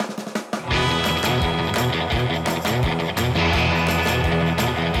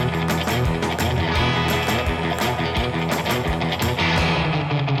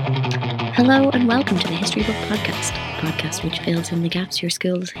Hello and welcome to the History Book Podcast, a podcast which fills in the gaps your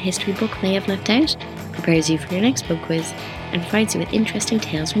school's history book may have left out, prepares you for your next book quiz, and provides you with interesting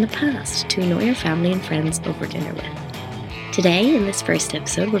tales from the past to annoy your family and friends over dinner with. Today, in this first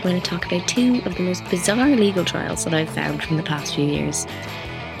episode, we're going to talk about two of the most bizarre legal trials that I've found from the past few years.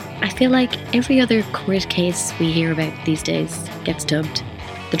 I feel like every other court case we hear about these days gets dubbed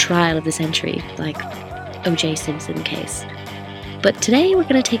the trial of the century, like O.J. Simpson case. But today we're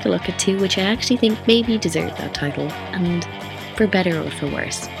going to take a look at two which I actually think maybe deserve that title, and for better or for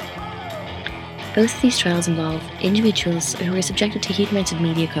worse. Both of these trials involve individuals who were subjected to huge amounts of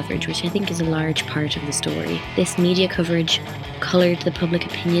media coverage, which I think is a large part of the story. This media coverage coloured the public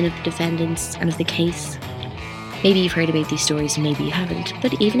opinion of the defendants and of the case. Maybe you've heard about these stories and maybe you haven't,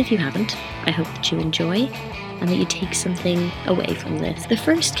 but even if you haven't, I hope that you enjoy and that you take something away from this. The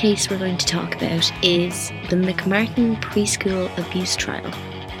first case we're going to talk about is the McMartin Preschool abuse trial.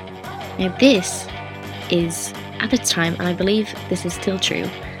 Now this is, at its time, and I believe this is still true,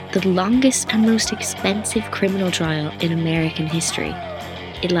 the longest and most expensive criminal trial in American history.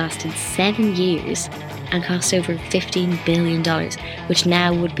 It lasted 7 years and cost over $15 billion, which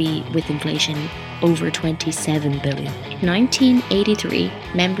now would be, with inflation, over $27 billion. In 1983,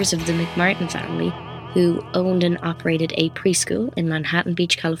 members of the McMartin family, who owned and operated a preschool in Manhattan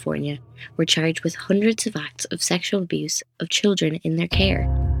Beach, California, were charged with hundreds of acts of sexual abuse of children in their care.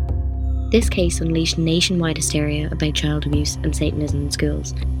 This case unleashed nationwide hysteria about child abuse and Satanism in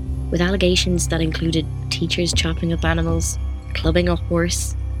schools, with allegations that included teachers chopping up animals, clubbing a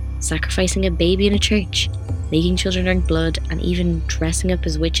horse, sacrificing a baby in a church, making children drink blood, and even dressing up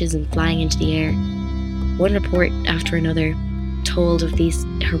as witches and flying into the air. One report after another told of these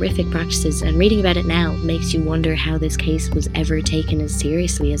horrific practices, and reading about it now makes you wonder how this case was ever taken as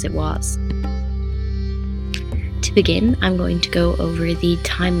seriously as it was. To begin, I'm going to go over the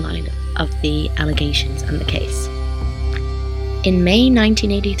timeline of the allegations and the case. In May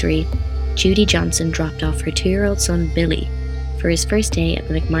 1983, Judy Johnson dropped off her 2-year-old son Billy for his first day at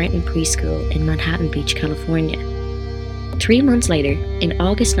the McMartin Preschool in Manhattan Beach, California. 3 months later, in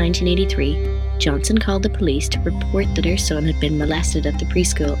August 1983, Johnson called the police to report that her son had been molested at the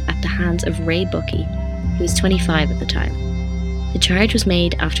preschool at the hands of Ray Buckey, who was 25 at the time. The charge was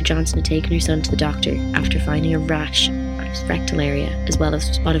made after Johnson had taken her son to the doctor after finding a rash on his rectal area as well as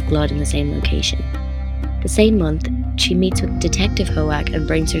a spot of blood in the same location. The same month, she meets with Detective Hoag and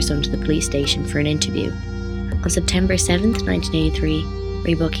brings her son to the police station for an interview. On September 7th, 1983,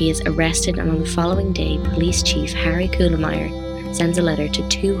 Ray Buckey is arrested, and on the following day, Police Chief Harry Kuhlmeyer sends a letter to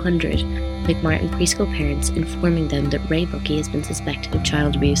 200 McMartin preschool parents informing them that Ray Buckey has been suspected of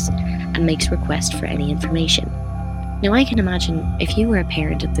child abuse and makes request for any information. Now I can imagine if you were a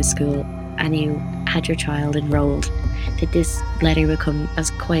parent at this school and you had your child enrolled, that this letter would come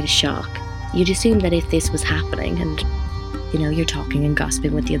as quite a shock. You'd assume that if this was happening and you're talking and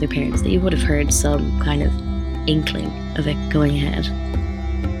gossiping with the other parents, that you would have heard some kind of inkling of it going ahead.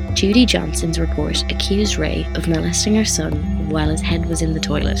 Judy Johnson's report accused Ray of molesting her son while his head was in the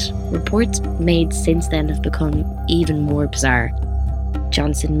toilet. Reports made since then have become even more bizarre.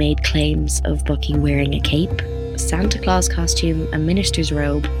 Johnson made claims of Buckey wearing a cape, a Santa Claus costume, a minister's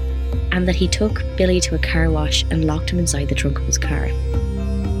robe, and that he took Billy to a car wash and locked him inside the trunk of his car.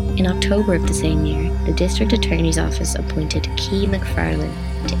 In October of the same year, the district attorney's office appointed Key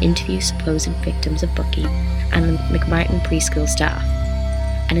McFarlane to interview supposed victims of Buckey and the McMartin preschool staff.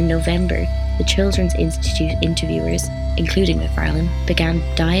 And in November, the Children's Institute interviewers, including McFarlane, began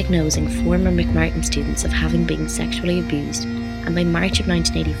diagnosing former McMartin students of having been sexually abused, and by March of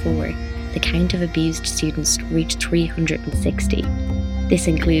 1984, the count of abused students reached 360. This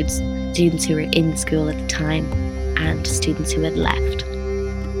includes students who were in school at the time and students who had left.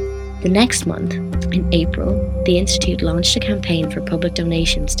 The next month, in April, the Institute launched a campaign for public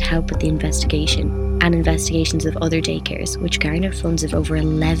donations to help with the investigation and investigations of other daycares, which garnered funds of over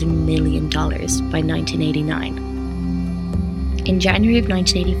 $11 million by 1989. In January of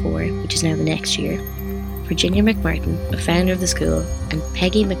 1984, which is now the next year, Virginia McMartin, a founder of the school, and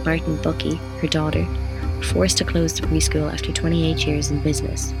Peggy McMartin Buckey, her daughter, were forced to close the preschool after 28 years in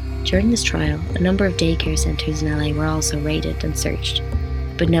business. During this trial, a number of daycare centres in LA were also raided and searched,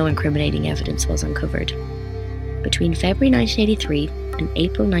 but no incriminating evidence was uncovered. Between February 1983 and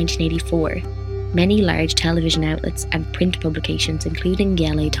April 1984, many large television outlets and print publications, including the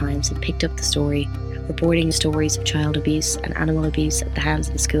LA Times, had picked up the story, reporting stories of child abuse and animal abuse at the hands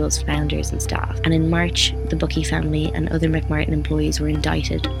of the school's founders and staff. And in March, the Buckey family and other McMartin employees were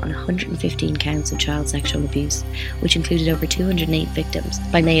indicted on 115 counts of child sexual abuse, which included over 208 victims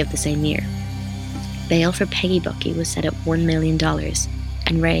by May of the same year. Bail for Peggy Buckey was set at $1 million,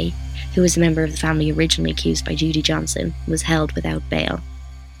 and Ray, who was a member of the family originally accused by Judy Johnson, was held without bail.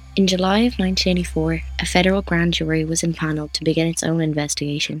 In July of 1984, a federal grand jury was impaneled to begin its own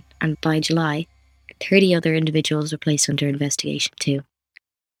investigation, and by July, 30 other individuals were placed under investigation too.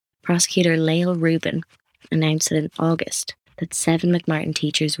 Prosecutor Lael Rubin announced that in August that 7 McMartin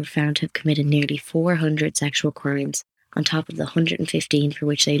teachers were found to have committed nearly 400 sexual crimes, on top of the 115 for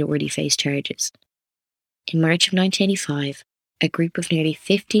which they'd already faced charges. In March of 1985, a group of nearly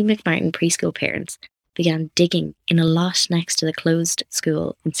 50 McMartin preschool parents began digging in a lot next to the closed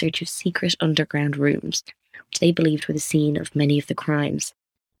school in search of secret underground rooms, which they believed were the scene of many of the crimes.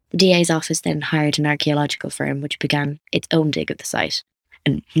 The DA's office then hired an archaeological firm which began its own dig of the site,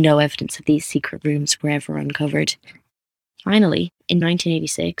 and no evidence of these secret rooms were ever uncovered. Finally, in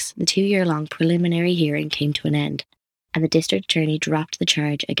 1986, the 2-year-long preliminary hearing came to an end, and the district attorney dropped the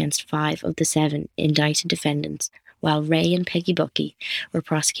charge against 5 of the 7 indicted defendants, while Ray and Peggy Buckey were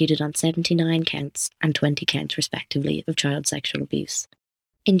prosecuted on 79 counts and 20 counts respectively of child sexual abuse.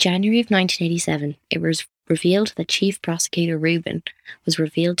 In January of 1987, it was revealed that Chief Prosecutor Rubin was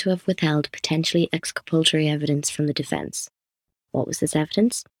revealed to have withheld potentially exculpatory evidence from the defence. What was this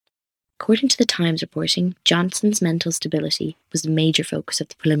evidence? According to the Times reporting, Johnson's mental stability was the major focus of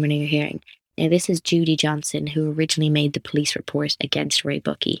the preliminary hearing. Now, this is Judy Johnson, who originally made the police report against Ray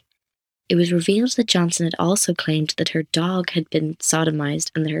Buckey. It was revealed that Johnson had also claimed that her dog had been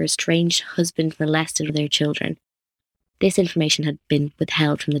sodomized and that her estranged husband molested their children. This information had been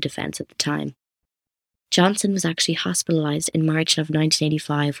withheld from the defence at the time. Johnson was actually hospitalised in March of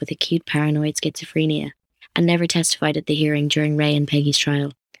 1985 with acute paranoid schizophrenia and never testified at the hearing during Ray and Peggy's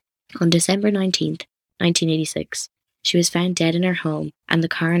trial. On December 19th, 1986, she was found dead in her home, and the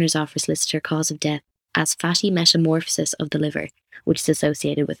coroner's office listed her cause of death as fatty metamorphosis of the liver, which is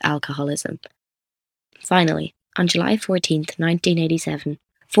associated with alcoholism. Finally, on July 14th, 1987,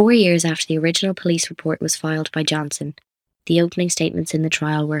 4 years after the original police report was filed by Johnson, the opening statements in the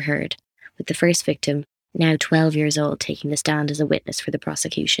trial were heard, with the first victim, now 12 years old, taking the stand as a witness for the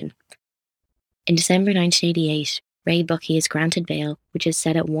prosecution. In December 1988, Ray Buckey is granted bail, which is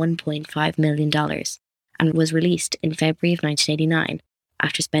set at $1.5 million, and was released in February of 1989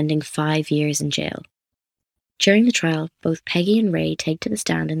 after spending 5 years in jail. During the trial, both Peggy and Ray take to the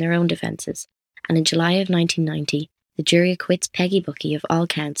stand in their own defences, and in July of 1990, the jury acquits Peggy Buckey of all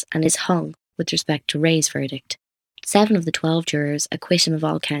counts and is hung with respect to Ray's verdict. 7 of the 12 jurors acquit him of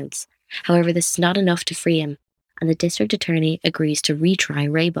all counts. However, this is not enough to free him, and the district attorney agrees to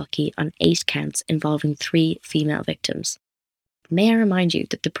retry Ray Buckey on 8 counts involving 3 female victims. May I remind you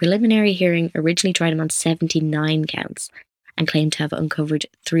that the preliminary hearing originally tried him on 79 counts and claimed to have uncovered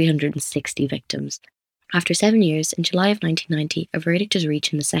 360 victims. After 7 years, in July of 1990, a verdict is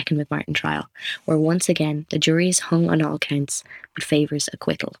reached in the second McMartin trial, where once again the jury is hung on all counts, but favours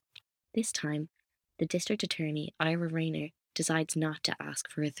acquittal. This time, the district attorney, Ira Rayner, decides not to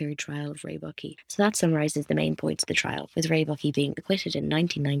ask for a third trial of Ray Buckey. So that summarises the main points of the trial, with Ray Buckey being acquitted in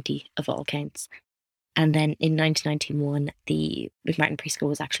 1990 of all counts. And then in 1991, the McMartin Preschool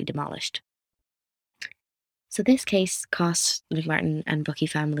was actually demolished. So this case cost McMartin and Buckey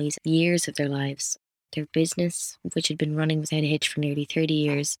families years of their lives, their business, which had been running without a hitch for nearly 30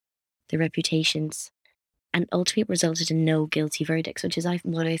 years, their reputations, and ultimately it resulted in no guilty verdicts, which is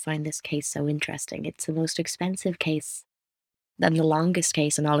what I find this case so interesting. It's the most expensive case and the longest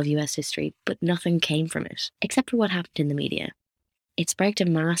case in all of US history, but nothing came from it, except for what happened in the media. It sparked a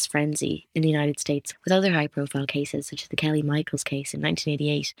mass frenzy in the United States with other high-profile cases, such as the Kelly Michaels case in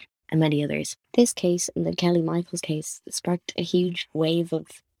 1988 and many others. This case and the Kelly Michaels case sparked a huge wave of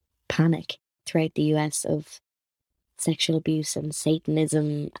panic throughout the US of sexual abuse and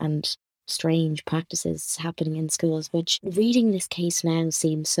Satanism and strange practices happening in schools, which reading this case now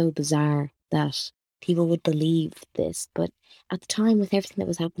seems so bizarre that people would believe this. But at the time, with everything that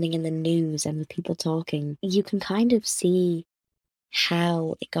was happening in the news and with people talking, you can kind of see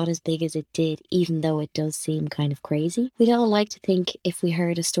how it got as big as it did, even though it does seem kind of crazy. We'd all like to think if we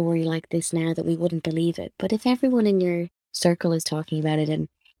heard a story like this now that we wouldn't believe it. But if everyone in your circle is talking about it and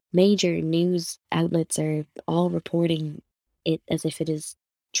major news outlets are all reporting it as if it is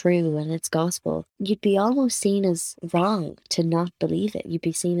true and it's gospel, you'd be almost seen as wrong to not believe it. You'd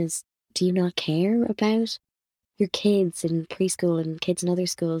be seen as, do you not care about your kids in preschool and kids in other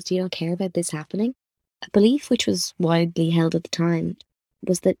schools? Do you not care about this happening? A belief which was widely held at the time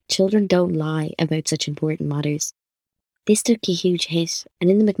was that children don't lie about such important matters. This took a huge hit, and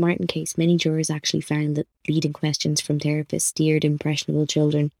in the McMartin case, many jurors actually found that leading questions from therapists steered impressionable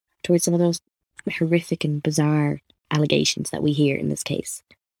children towards some of those horrific and bizarre allegations that we hear in this case.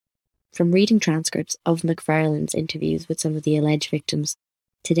 From reading transcripts of McFarlane's interviews with some of the alleged victims,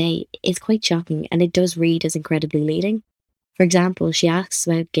 today is quite shocking, and it does read as incredibly leading. For example, she asks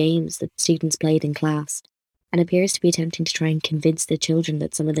about games that students played in class and appears to be attempting to try and convince the children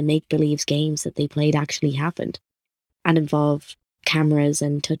that some of the make-believe games that they played actually happened and involve cameras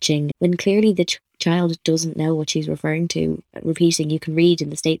and touching, when clearly the child doesn't know what she's referring to. Repeating, you can read in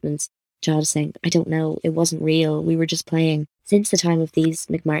the statements, the child is saying, I don't know, it wasn't real, we were just playing. Since the time of these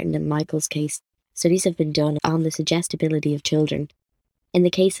McMartin and Michael's case, studies have been done on the suggestibility of children. In the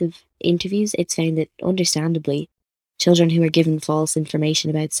case of interviews, it's found that, understandably, children who are given false information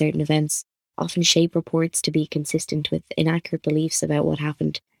about certain events often shape reports to be consistent with inaccurate beliefs about what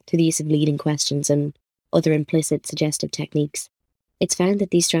happened through the use of leading questions and other implicit suggestive techniques. It's found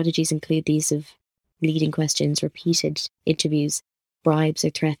that these strategies include the use of leading questions, repeated interviews, bribes or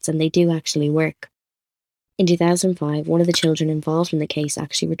threats, and they do actually work. In 2005, one of the children involved in the case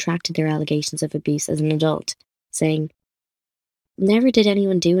actually retracted their allegations of abuse as an adult, saying, Never did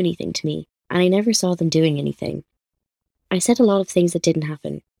anyone do anything to me, and I never saw them doing anything. I said a lot of things that didn't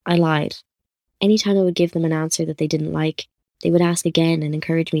happen. I lied. Anytime I would give them an answer that they didn't like, they would ask again and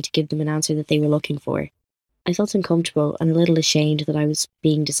encourage me to give them an answer that they were looking for. I felt uncomfortable and a little ashamed that I was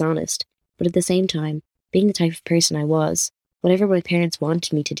being dishonest, but at the same time, being the type of person I was, whatever my parents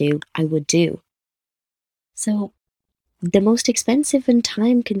wanted me to do, I would do. So, the most expensive and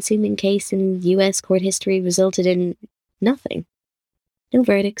time-consuming case in US court history resulted in nothing. No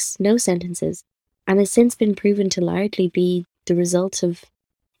verdicts, no sentences, and has since been proven to largely be the result of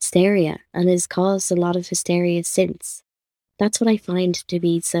hysteria and has caused a lot of hysteria since. That's what I find to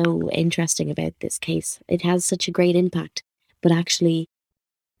be so interesting about this case. It has such a great impact, but actually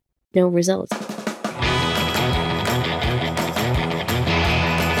no results.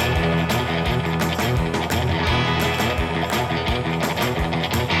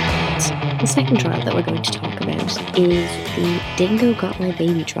 The second trial that we're going to talk about is the Dingo Got My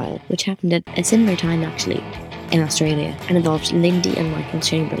Baby trial, which happened at a similar time actually in Australia and involved Lindy and Michael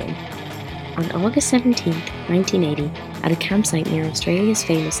Chamberlain. On August 17th, 1980, at a campsite near Australia's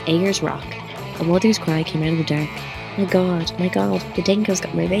famous Ayers Rock, a mother's cry came out of the dark. My God, the dingo's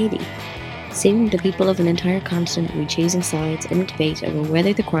got my baby. Soon, the people of an entire continent were choosing sides in a debate over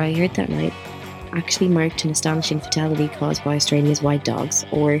whether the cry heard that night actually marked an astonishing fatality caused by Australia's white dogs,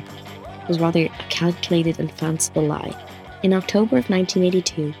 or was rather a calculated and fanciful lie. In October of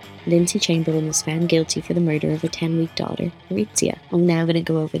 1982, Lindsay Chamberlain was found guilty for the murder of her 10-week daughter, Aritzia. I'm now going to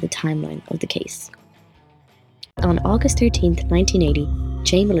go over the timeline of the case. On August 13th, 1980,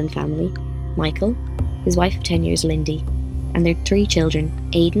 Chamberlain family, Michael, his wife of 10 years Lindy, and their 3 children,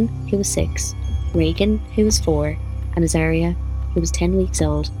 Aidan, who was 6, Reagan, who was 4, and Azaria, who was 10 weeks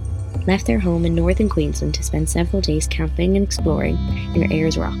old, left their home in northern Queensland to spend several days camping and exploring in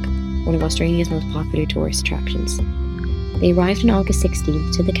Ayers Rock, one of Australia's most popular tourist attractions. They arrived on August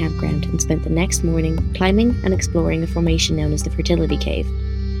 16th to the campground and spent the next morning climbing and exploring a formation known as the Fertility Cave.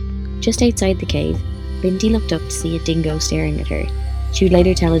 Just outside the cave, Lindy looked up to see a dingo staring at her. She would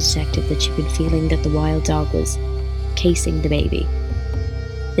later tell a detective that she'd been feeling that the wild dog was casing the baby.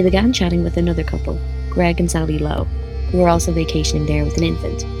 They began chatting with another couple, Greg and Sally Lowe, who were also vacationing there with an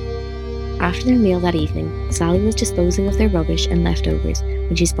infant. After their meal that evening, Sally was disposing of their rubbish and leftovers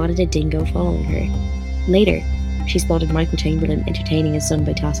when she spotted a dingo following her. Later, she spotted Michael Chamberlain entertaining his son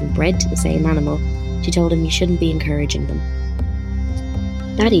by tossing bread to the same animal. She told him he shouldn't be encouraging them.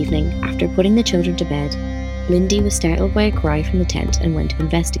 That evening, after putting the children to bed, Lindy was startled by a cry from the tent and went to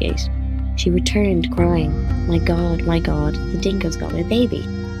investigate. She returned crying, my God, the dingo's got my baby."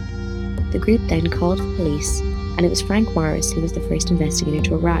 The group then called the police, and it was Frank Morris who was the first investigator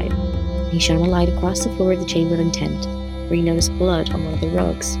to arrive. He shone a light across the floor of the Chamberlain tent, where he noticed blood on one of the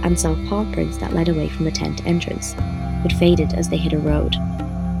rugs and saw paw prints that led away from the tent entrance, but faded as they hit a road.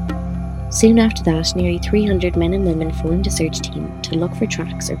 Soon after that, nearly 300 men and women formed a search team to look for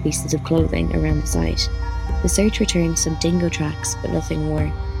tracks or pieces of clothing around the site. The search returned some dingo tracks, but nothing more.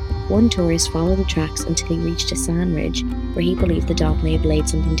 One tourist followed the tracks until he reached a sand ridge, where he believed the dog may have laid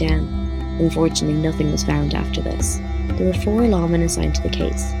something down. Unfortunately, nothing was found after this. There were 4 lawmen assigned to the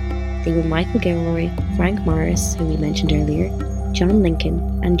case. They were Michael Gilroy, Frank Morris, who we mentioned earlier, John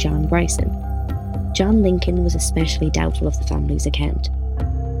Lincoln, and John Bryson. John Lincoln was especially doubtful of the family's account.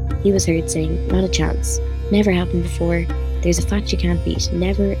 He was heard saying, "Not a chance. Never happened before. There's a fact you can't beat.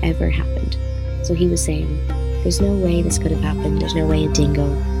 Never ever happened." So he was saying, there's no way this could have happened. There's no way a dingo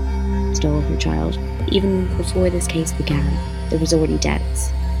stole her child. Even before this case began, there was already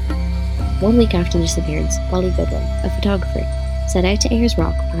doubts. 1 week after the disappearance, Polly Goodwin, a photographer, set out to Ayers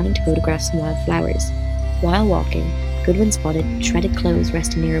Rock planning to photograph some wildflowers. While walking, Goodwin spotted shredded clothes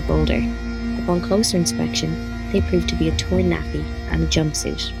resting near a boulder. Upon closer inspection, they proved to be a torn nappy and a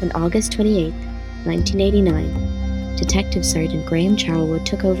jumpsuit. On August 28, 1989, Detective Sergeant Graham Charlwood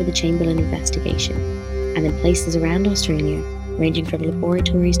took over the Chamberlain investigation, and in places around Australia, ranging from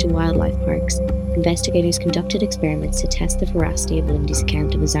laboratories to wildlife parks, investigators conducted experiments to test the veracity of Lindy's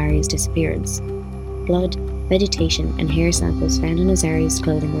account of Azaria's disappearance. Blood, vegetation, and hair samples found on Azaria's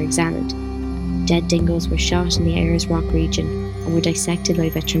clothing were examined. Dead dingoes were shot in the Ayers Rock region and were dissected by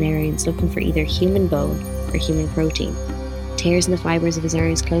veterinarians looking for either human bone or human protein. Tears in the fibres of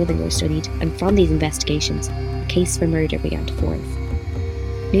Azaria's clothing were studied, and from these investigations, a case for murder began to form.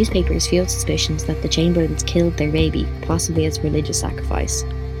 Newspapers fueled suspicions that the Chamberlains killed their baby, possibly as a religious sacrifice.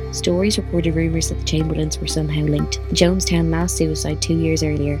 Stories reported rumours that the Chamberlains were somehow linked to the Jonestown mass suicide 2 years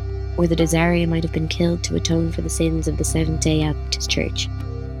earlier, or that Azaria might have been killed to atone for the sins of the Seventh-day Adventist Church.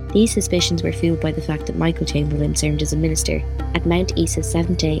 These suspicions were fueled by the fact that Michael Chamberlain served as a minister at Mount Isa's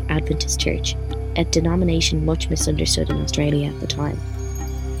Seventh-day Adventist Church, a denomination much misunderstood in Australia at the time.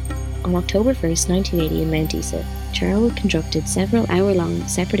 On October 1st, 1980 in Mount Isa, Charlwood conducted several hour-long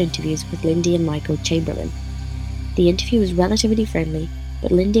separate interviews with Lindy and Michael Chamberlain. The interview was relatively friendly,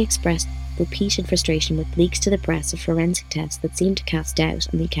 but Lindy expressed repeated frustration with leaks to the press of forensic tests that seemed to cast doubt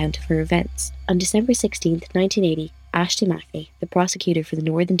on the account of her events. On December 16, 1980, Ashley Mackney, the prosecutor for the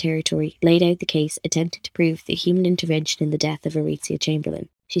Northern Territory, laid out the case attempting to prove the human intervention in the death of Aritzia Chamberlain.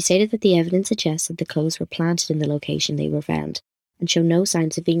 She stated that the evidence suggests that the clothes were planted in the location they were found, and show no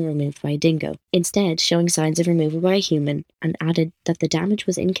signs of being removed by a dingo, instead showing signs of removal by a human, and added that the damage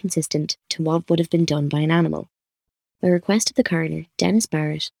was inconsistent to what would have been done by an animal. By request of the coroner, Dennis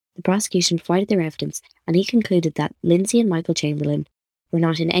Barrett, the prosecution provided their evidence, and he concluded that Lindsay and Michael Chamberlain were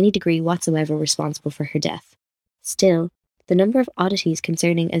not in any degree whatsoever responsible for her death. Still, the number of oddities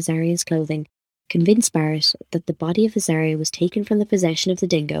concerning Azaria's clothing convinced Barrett that the body of Azaria was taken from the possession of the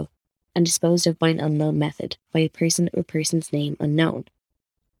dingo and disposed of by an unknown method, by a person or person's name unknown.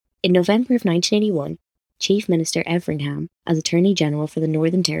 In November of 1981, Chief Minister Everingham, as Attorney General for the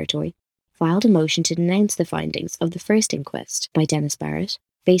Northern Territory, filed a motion to denounce the findings of the first inquest by Dennis Barrett,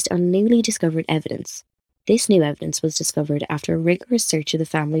 based on newly discovered evidence. This new evidence was discovered after a rigorous search of the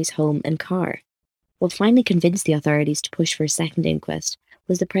family's home and car. What finally convinced the authorities to push for a second inquest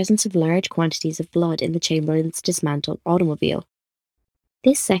was the presence of large quantities of blood in the Chamberlains' dismantled automobile.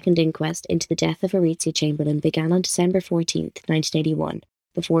 This second inquest into the death of Aritzia Chamberlain began on December 14, 1981,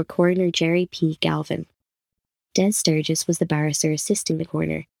 before Coroner Jerry P. Galvin. Des Sturgis was the barrister assisting the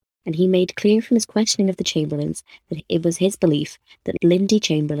coroner, and he made clear from his questioning of the Chamberlains that it was his belief that Lindy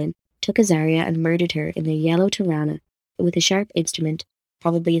Chamberlain took Azaria and murdered her in a yellow Tirana with a sharp instrument,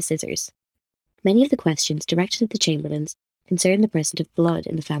 probably a scissors. Many of the questions directed at the Chamberlains concerned the presence of blood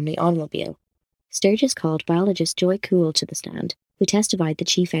in the family automobile. Sturgis called biologist Joy Cool to the stand, who testified that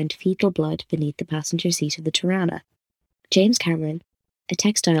she found fetal blood beneath the passenger seat of the Tirana. James Cameron, a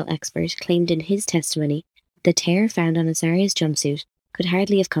textile expert, claimed in his testimony that the tear found on Azaria's jumpsuit could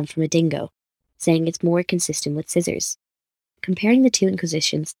hardly have come from a dingo, saying it's more consistent with scissors. Comparing the two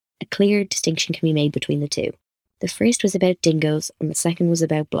inquisitions, a clear distinction can be made between the two. The first was about dingoes and the second was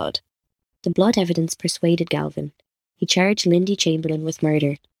about blood. The blood evidence persuaded Galvin. He charged Lindy Chamberlain with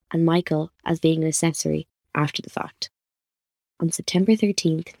murder and Michael as being an accessory after the fact. On September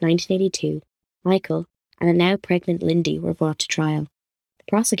 13, 1982, Michael and a now pregnant Lindy were brought to trial. The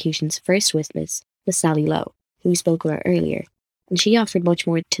prosecution's first witness was Sally Lowe, who we spoke about earlier, and she offered much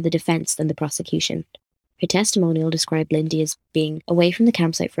more to the defence than the prosecution. Her testimonial described Lindy as being away from the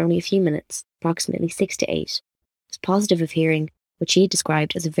campsite for only a few minutes, approximately 6 to 8. It was positive of hearing what she had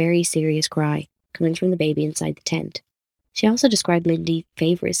described as a very serious cry coming from the baby inside the tent. She also described Lindy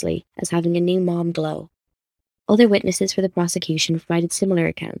favourably as having a new mom glow. Other witnesses for the prosecution provided similar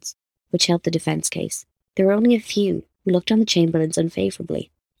accounts, which helped the defence case. There were only a few who looked on the Chamberlains unfavourably,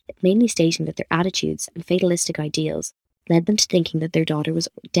 mainly stating that their attitudes and fatalistic ideals led them to thinking that their daughter was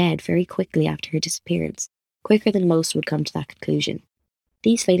dead very quickly after her disappearance, quicker than most would come to that conclusion.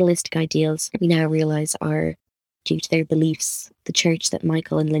 These fatalistic ideals, we now realise, are due to their beliefs, the church that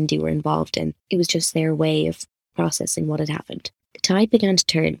Michael and Lindy were involved in. It was just their way of processing what had happened. The tide began to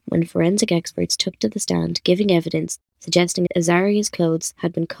turn when forensic experts took to the stand, giving evidence suggesting Azaria's clothes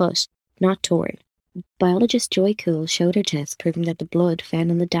had been cut, not torn. Biologist Joy Cool showed her tests proving that the blood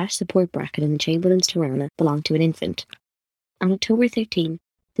found on the dash support bracket in the Chamberlain's Tirana belonged to an infant. On October 13,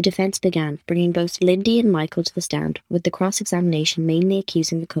 the defence began, bringing both Lindy and Michael to the stand, with the cross-examination mainly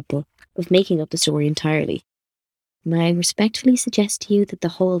accusing the couple of making up the story entirely. May I respectfully suggest to you that the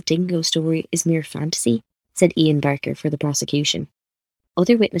whole dingo story is mere fantasy? Said Ian Barker for the prosecution.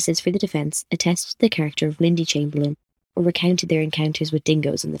 Other witnesses for the defence attested to the character of Lindy Chamberlain or recounted their encounters with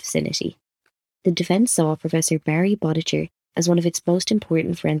dingoes in the vicinity. The defence saw Professor Barry Bodicher as one of its most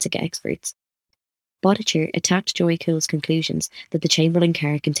important forensic experts. Bodicher attacked Joy Cool's conclusions that the Chamberlain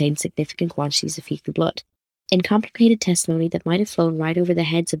car contained significant quantities of fecal blood. In complicated testimony that might have flown right over the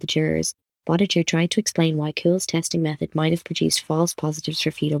heads of the jurors, Bodicher tried to explain why Cool's testing method might have produced false positives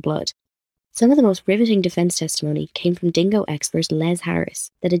for fetal blood. Some of the most riveting defence testimony came from dingo expert Les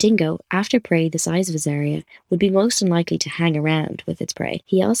Harris, that a dingo, after prey the size of his area, would be most unlikely to hang around with its prey.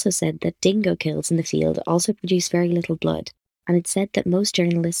 He also said that dingo kills in the field also produce very little blood, and it said that most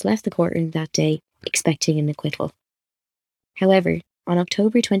journalists left the courtroom that day expecting an acquittal. However, on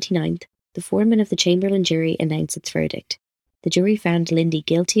October 29th, the foreman of the Chamberlain jury announced its verdict. The jury found Lindy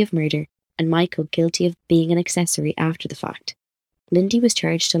guilty of murder and Michael guilty of being an accessory after the fact. Lindy was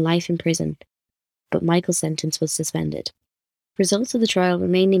charged to life in prison, but Michael's sentence was suspended. Results of the trial were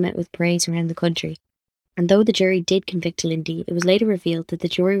mainly met with praise around the country, and though the jury did convict Lindy, it was later revealed that the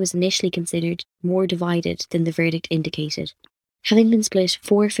jury was initially considered more divided than the verdict indicated, having been split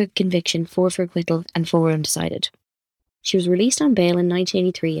 4 for conviction, 4 for acquittal, and 4 undecided. She was released on bail in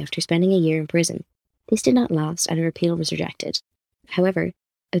 1983 after spending a year in prison. This did not last, and her appeal was rejected. However,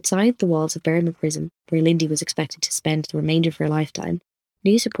 outside the walls of Berrima Prison, where Lindy was expected to spend the remainder of her lifetime,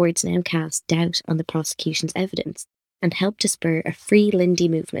 news reports now cast doubt on the prosecution's evidence and helped to spur a Free Lindy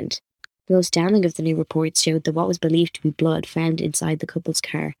movement. The most damning of the new reports showed that what was believed to be blood found inside the couple's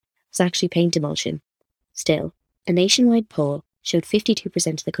car was actually paint emulsion. Still, a nationwide poll showed 52%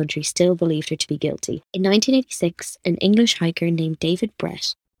 of the country still believed her to be guilty. In 1986, an English hiker named David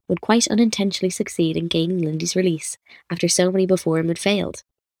Brett would quite unintentionally succeed in gaining Lindy's release after so many before him had failed.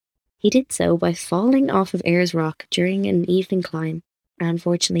 He did so by falling off of Ayers Rock during an evening climb and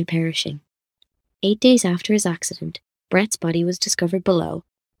unfortunately perishing. 8 days after his accident, Brett's body was discovered below,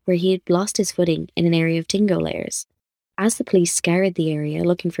 where he had lost his footing in an area of dingo layers. As the police scoured the area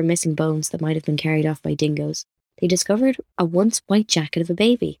looking for missing bones that might have been carried off by dingoes, they discovered a once white jacket of a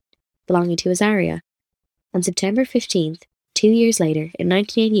baby belonging to his area. On September 15th, 2 years later, in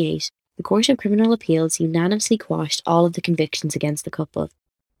 1988, the Court of Criminal Appeals unanimously quashed all of the convictions against the couple.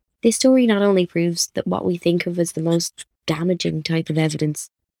 This story not only proves that what we think of as the most damaging type of evidence,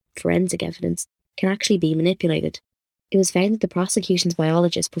 forensic evidence, can actually be manipulated. It was found that the prosecution's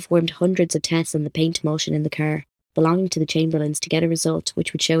biologist performed hundreds of tests on the paint emulsion in the car belonging to the Chamberlains to get a result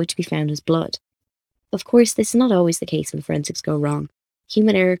which would show it to be found as blood. Of course, this is not always the case when forensics go wrong.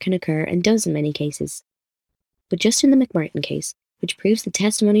 Human error can occur and does in many cases. But just in the McMartin case, which proves the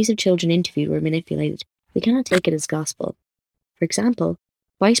testimonies of children interviewed were manipulated, we cannot take it as gospel. For example,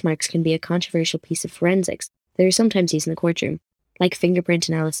 bite marks can be a controversial piece of forensics that are sometimes used in the courtroom. Like fingerprint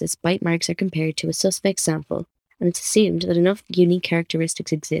analysis, bite marks are compared to a suspect's sample, and it's assumed that enough unique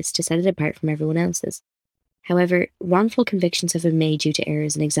characteristics exist to set it apart from everyone else's. However, wrongful convictions have been made due to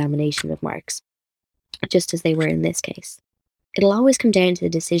errors in examination of marks, just as they were in this case. It'll always come down to the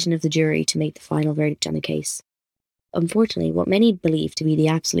decision of the jury to make the final verdict on a case. Unfortunately, what many believe to be the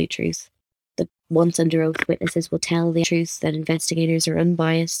absolute truth, that once under oath witnesses will tell the truth, that investigators are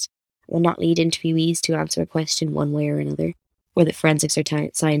unbiased, will not lead interviewees to answer a question one way or another, or that forensics are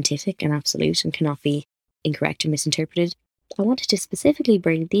scientific and absolute and cannot be incorrect or misinterpreted, I wanted to specifically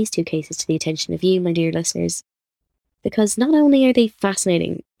bring these 2 cases to the attention of you, my dear listeners, because not only are they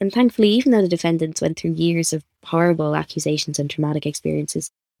fascinating, and thankfully even though the defendants went through years of horrible accusations and traumatic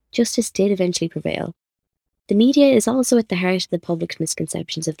experiences, justice did eventually prevail. The media is also at the heart of the public's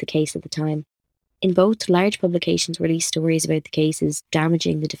misconceptions of the case at the time. In both, large publications released stories about the cases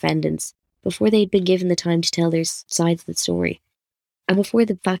damaging the defendants before they had been given the time to tell their sides of the story, and before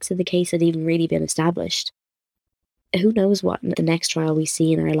the facts of the case had even really been established. Who knows what the next trial we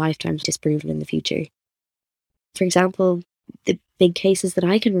see in our lifetimes disproven in the future. For example, the big cases that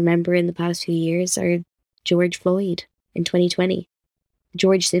I can remember in the past few years are George Floyd in 2020, the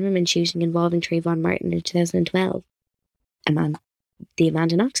George Zimmerman shooting involving Trayvon Martin in 2012, the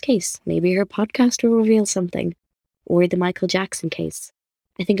Amanda Knox case, maybe her podcast will reveal something, or the Michael Jackson case.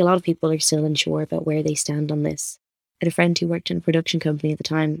 I think a lot of people are still unsure about where they stand on this. I had a friend who worked in a production company at the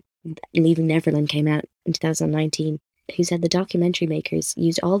time, Leaving Neverland came out in 2019, who said the documentary makers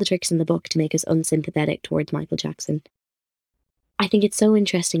used all the tricks in the book to make us unsympathetic towards Michael Jackson. I think it's so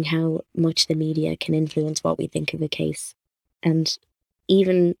interesting how much the media can influence what we think of a case. And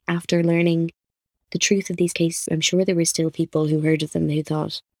even after learning the truth of these cases, I'm sure there were still people who heard of them who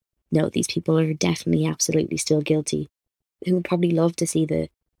thought, no, these people are definitely absolutely still guilty, who would probably love to see the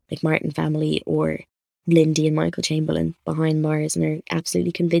McMartin family or Lindy and Michael Chamberlain behind bars and are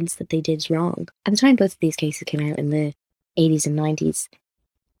absolutely convinced that they did wrong. At the time both of these cases came out in the 80s and 90s,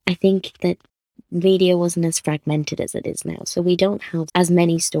 I think that media wasn't as fragmented as it is now, so we don't have as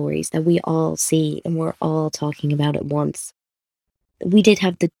many stories that we all see and we're all talking about at once. We did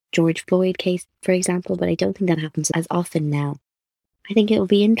have the George Floyd case, for example, but I don't think that happens as often now. I think it will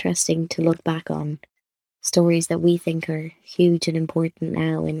be interesting to look back on stories that we think are huge and important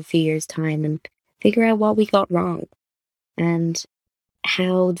now in a few years' time and figure out what we got wrong and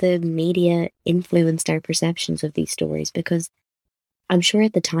how the media influenced our perceptions of these stories. Because I'm sure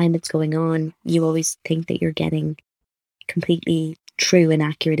at the time it's going on, you always think that you're getting completely true and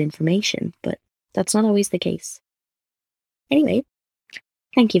accurate information, but that's not always the case. Anyway,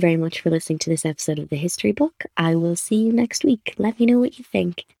 thank you very much for listening to this episode of The History Book. I will see you next week. Let me know what you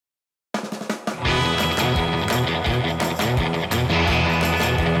think.